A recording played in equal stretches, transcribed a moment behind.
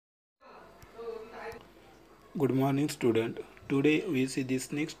Good morning, student. Today we see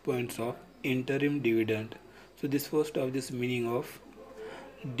this next points of interim dividend. So this first of this meaning of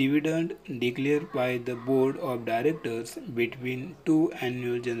dividend declared by the board of directors between two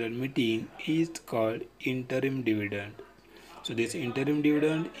annual general meeting is called interim dividend. So this interim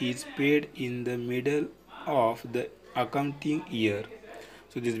dividend is paid in the middle of the accounting year.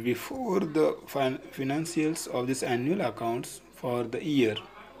 So this before the financials of this annual accounts for the year.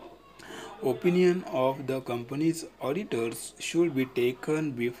 Opinion of the company's auditors should be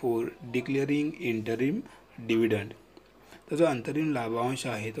taken before declaring interim dividend. तर जो अंतरिम लाभांश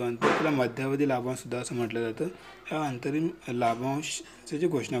आहे तो त्याला मध्यावधी लाभांश सुद्धा असं म्हटलं जातं. या अंतरिम लाभांशाची जी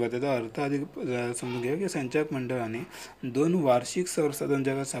घोषणा करतात त्याचा अर्थ अधिक समजून घ्या की संचालक मंडळाने 2 वार्षिक सर्वसाधारण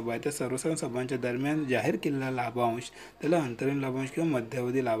ज्या सभा आहेत त्या सर्वसाधारण सभांच्या दरम्यान जाहीर केलेला लाभांश त्याला अंतरिम लाभांश किंवा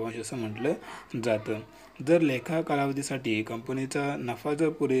मध्यावधी लाभांश असं म्हटलं जातं. जर लेखा कालावधीसाठी कंपनीचा नफा जर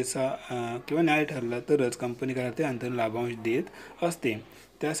पुरेसा किंवा न्याय ठरला तरच कंपनी काय करते अंतरिम लाभांश देत असते.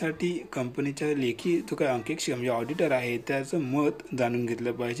 त्यासाठी कंपनीच्या लेखी जो काय अंकेक्षक म्हणजे ऑडिटर आहे त्याचं मत जाणून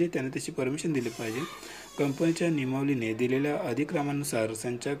घेतलं पाहिजे, त्याने त्याची परमिशन दिली पाहिजे. कंपनीच्या नियमावलीने दिलेल्या अधिक्रमानुसार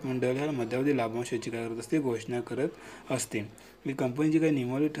संचालक मंडळ ह्या मध्यावधी लाभांशाची काय करत असते घोषणा करत असते. की कंपनीची काही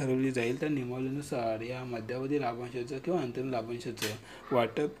नियमावली ठरवली जाईल त्या नियमावलीनुसार या मध्यावधी लाभांशाचं किंवा अंतरिम लाभांशाचं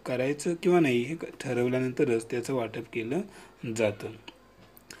वाटप करायचं किंवा नाही हे ठरवल्यानंतरच त्याचं वाटप केलं जातं.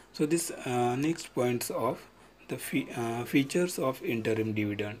 So this next points of the features of interim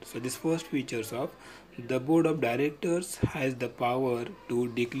dividend. So this first features of the board of directors has the power to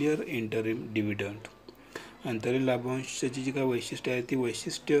declare interim dividend. अंतरिम लाभांशाची जी काय वैशिष्ट्य आहे ती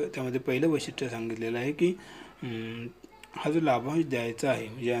वैशिष्ट्य त्यामध्ये पहिलं वैशिष्ट्य सांगितलेलं आहे की हा जो लाभांश द्यायचा आहे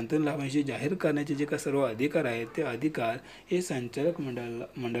म्हणजे अंतरिम लाभांश जाहीर करण्याचे जे काय सर्व अधिकार आहेत ते अधिकार हे संचालक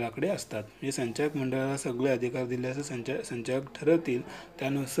मंडळाकडे असतात. म्हणजे संचालक मंडळाला सगळे अधिकार दिले असं संचालक ठरवतील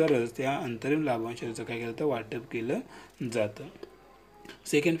त्यानुसारच त्या अंतरिम लाभांशाचं काय केलं तर वाटप केलं जातं.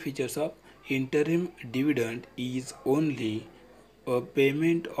 Second features of interim dividend is only a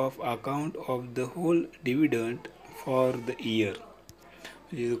payment of account of the whole dividend for the year.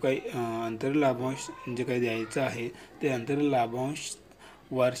 म्हणजे जो काही अंतरिम लाभांश जे काही द्यायचं आहे ते अंतरिम लाभांश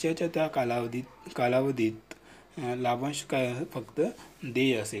वर्षाच्या त्या कालावधीत लाभांश काय फक्त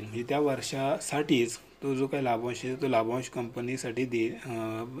देय असेल. म्हणजे त्या वर्षासाठीच तो जो काही लाभांश आहे तो लाभांश कंपनीसाठी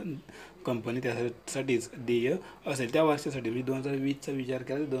कंपनी त्यासाठीच देय असेल त्या वर्षासाठी. म्हणजे 2020चा विचार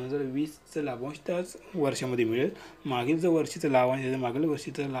केला तर 2020चा लाभांश त्याच वर्षामध्ये मिळेल. मागील जो वर्षीचा लाभांश आहे मागील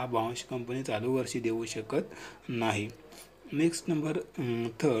वर्षीचा लाभांश कंपनी चालू वर्षी देऊ शकत नाही. Next number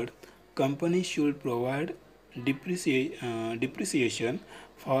third, company should provide depreciation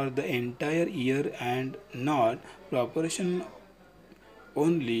for the entire year and not proportion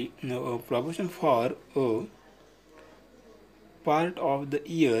for a part of the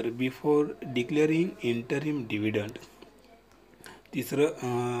year before declaring interim dividend.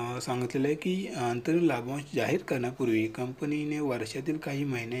 तिसरं सांगितलेलं आहे की अंतरिम लाभांश जाहीर करण्यापूर्वी कंपनीने वर्षातील काही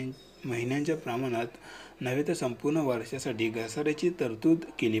महिन्यांच्या प्रमाणात नव्हे तर संपूर्ण वर्षासाठी घसाऱ्याची तरतूद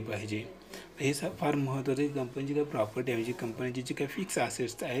केली पाहिजे. हे फार महत्त्वाचं आहे. कंपनीची काही प्रॉपर्टी आहे म्हणजे कंपनीची जी काही फिक्स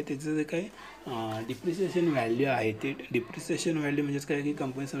असेट्स आहे त्याचं जे काही डिप्रिसिएशन व्हॅल्यू आहे ते डिप्रिसिएशन व्हॅल्यू म्हणजेच काय की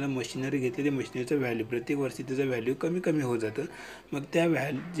कंपनी समजा मशिनरी घेतली ते मशिनरीचं व्हॅल्यू प्रत्येक वर्षी त्याचं व्हॅल्यू कमी कमी होत जातं. मग त्या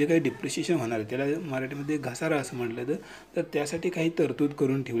जे काही डिप्रिसिएशन होणार आहे त्याला मराठीमध्ये घसारा असं म्हटलं तर त्यासाठी काही तरतूद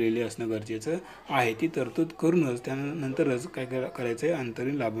करून ठेवलेली असणं गरजेचं आहे. ती तरतूद करूनच त्यानंतरच काय करायचं आहे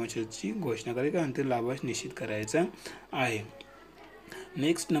अंतरिम लाभांशाची घोषणा करायची अंतरिम लाभांश निश्चित करायचा आहे.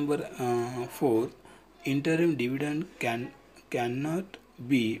 Next number 4, interim dividend cannot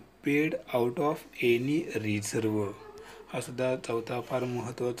be paid out of any reserve. हा सुद्धा चौथा फार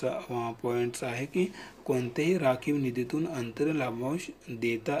महत्त्वाचा पॉईंट्स आहे की कोणत्याही राखीव निधीतून अंतरिम लाभांश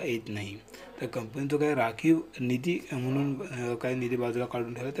देता येत नाही. तर कंपनी जो काय राखीव निधी म्हणून काय निधी बाजूला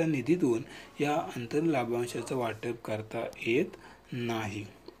काढून ठेवला त्या निधीतून या अंतरिम लाभांशाचं वाटप करता येत नाही.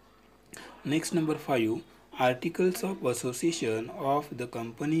 Next number 5, Articles of association of the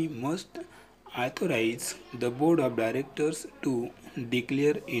company must authorize the board of directors to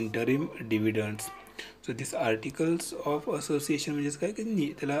declare interim dividends. So this articles of association म्हणजे काय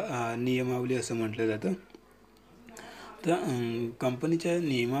की त्याला नियमावली असं म्हटलं जातं. तर कंपनीच्या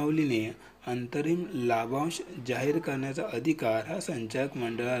नियमावलीने अंतरिम लाभांश जाहीर करण्याचा अधिकार हा संचालक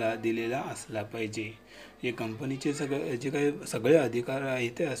मंडळाला दिलेला असला पाहिजे. हे कंपनीचे जे काही सगळे अधिकार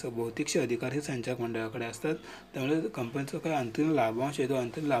आहेत ते असं बहुतेकशे अधिकार हे संचालक मंडळाकडे असतात. त्यामुळे कंपनीचा काय अंतरिम लाभांश आहे तो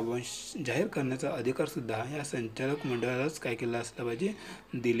अंतरिम लाभांश जाहीर करण्याचा अधिकारसुद्धा या संचालक मंडळालाच काय केला असला पाहिजे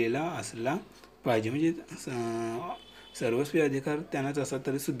दिलेला असला पाहिजे. म्हणजे सर्वस्वी अधिकार त्यांनाच असला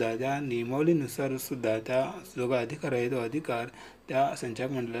तरीसुद्धा त्या नियमावलीनुसार सुद्धा त्या जो काही अधिकार आहे तो अधिकार त्या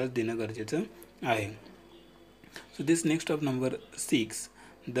संचालक मंडळाला देणं गरजेचं आहे. So this next of number 6,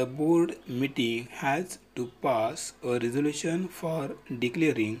 the board meeting has to pass a resolution for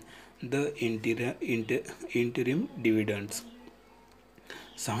declaring the interim dividends.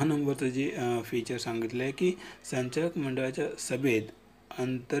 6 नंबरचं जे फीचर सांगितलं आहे की संचालक मंडळाच्या सभेत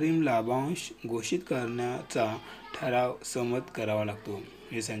अंतरिम लाभांश घोषित करण्याचा ठराव संमत करावा लागतो.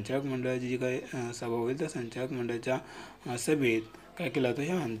 हे संचालक मंडळाची जी काही सभा होईल त्या संचालक मंडळाच्या सभेत काय केलं जातं,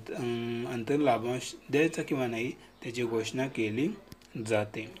 ह्या अंतरिम लाभांश द्यायचा किंवा नाही त्याची घोषणा केली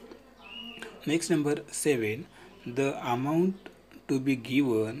जाते. Next number 7, the amount to be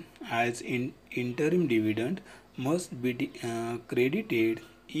given as interim dividend must be credited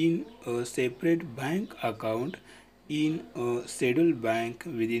in a separate bank account in a scheduled bank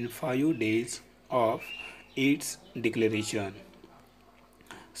within 5 days of its declaration.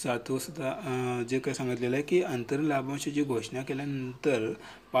 सातवं सुद्धा जे काय सांगितलेलं आहे की अंतरिम लाभांशाची घोषणा केल्यानंतर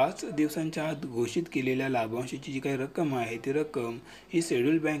 5 दिवसांच्या आत घोषित केलेल्या लाभांशाची जी काही रक्कम आहे ती रक्कम ही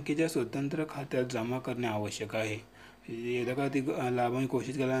शेड्यूल बँकेच्या स्वतंत्र खात्यात जमा करणे आवश्यक आहे. एकदा का ती लाभांश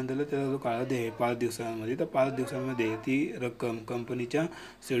घोषित केल्यानंतर त्याचा जो कालावधी आहे 5 दिवसांमध्ये, तर 5 दिवसांमध्ये ती रक्कम कंपनीच्या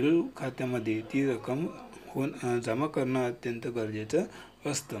शेड्यूल खात्यामध्ये ती रक्कम जमा करणं अत्यंत गरजेचं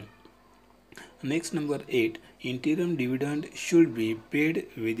असतं. Next number 8, इंटिरिम dividend should be paid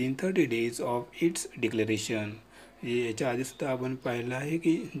within 30 days of its declaration. याच्या आधीसुद्धा आपण पाहिलं आहे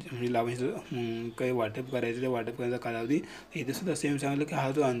की म्हणजे लाभांश काही वाटप करायचं, त्या वाटप करायचा कालावधी इथे सुद्धा सेम सांगितलं की हा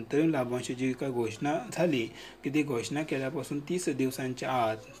जो अंतरिम लाभांशाची काही घोषणा झाली की ती घोषणा केल्यापासून 30 दिवसांच्या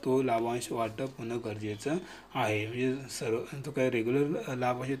आत तो लाभांश वाटप होणं गरजेचं आहे. म्हणजे सर्व जो काही रेग्युलर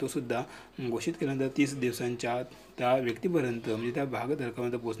लाभ आहे तो सुद्धा घोषित केल्यानंतर 30 दिवसांच्या आत त्या व्यक्तीपर्यंत म्हणजे त्या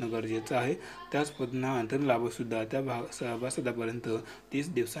भागधारकापर्यंत पोहोचणं गरजेचं आहे. त्याच पद्धतीनं अंतरिम लाभसुद्धा त्या सभासदापर्यंत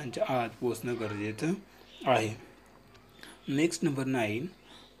 30 दिवसांच्या आत पोहोचणं गरजेचं आहे. Next number 9,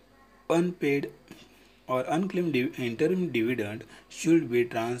 unpaid or unclaimed interim dividend should be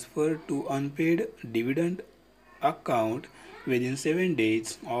transferred to unpaid dividend account within 7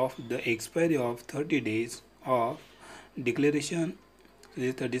 days of the expiry of 30 days of declaration,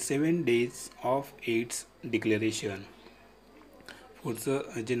 37 days of its declaration.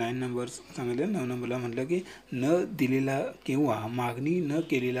 पुढचं जे 9 नंबर सांगितलं, 9 नंबरला म्हटलं की न दिलेला किंवा मागणी न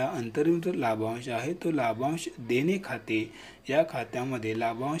केलेला अंतरिम जो लाभांश आहे तो लाभांश देणे खाते या खात्यामध्ये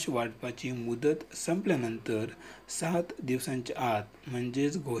लाभांश वाटपाची मुदत संपल्यानंतर 7 दिवसांच्या आत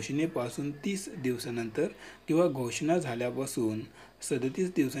म्हणजेच घोषणेपासून 30 दिवसानंतर किंवा घोषणा झाल्यापासून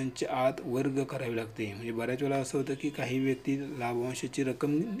 37 दिवसांच्या आत वर्ग करावी लागते. म्हणजे बऱ्याच वेळा असं होतं की काही व्यक्ती लाभांशाची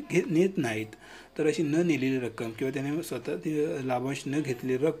रक्कम नेत नाहीत, तर अशी न नेलेली रक्कम किंवा त्याने स्वतः ती लाभांश न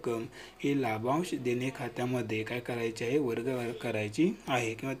घेतलेली रक्कम ही लाभांश देणे खात्यामध्ये काय करायची आहे, वर्ग करायची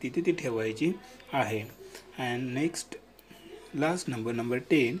आहे किंवा तिथे ती ठेवायची आहे. And next last number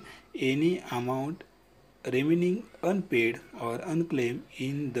 10, any amount remaining unpaid or unclaimed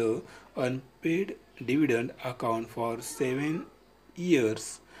in the unpaid dividend account for 7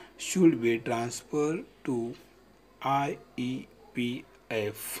 years should be transferred to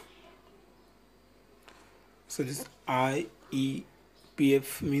IEPF. So this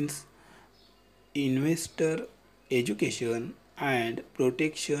IEPF means Investor Education and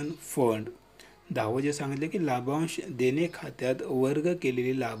Protection Fund. 10 जे सांगितले की लाभांश देणे खात्यात वर्ग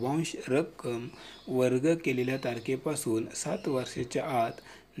केलेली लाभांश रक्कम वर्ग केलेल्या तारखेपासून 7 वर्षाच्या आत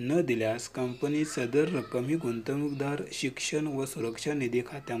न दिल्यास कंपनी सदर रक्कम ही गुंतवणूकदार शिक्षण व सुरक्षा निधी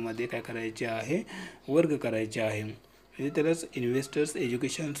खात्यामध्ये काय करायचे आहे, वर्ग करायचे आहे. म्हणजे त्यालाच investors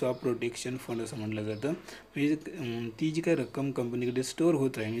education of protection fund असं म्हटलं जातं. म्हणजे ती जी काही रक्कम कंपनीकडे स्टोअर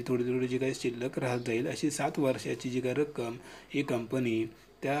होत आहे म्हणजे थोडी थोडी जी काही शिल्लक राहत जाईल अशी 7 वर्षाची जी काही रक्कम ही कंपनी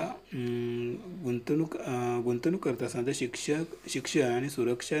त्या गुंतवणूक करत असताना शिक्षण आणि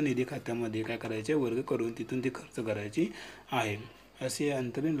सुरक्षा निधी खात्यामध्ये काय करायचे, वर्ग करून तिथून ती खर्च करायची आहे. असे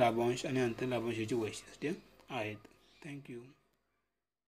अंतरिम लाभांश आणि अंतरिम लाभांशाची वैशिष्ट्ये आहेत. थँक्यू.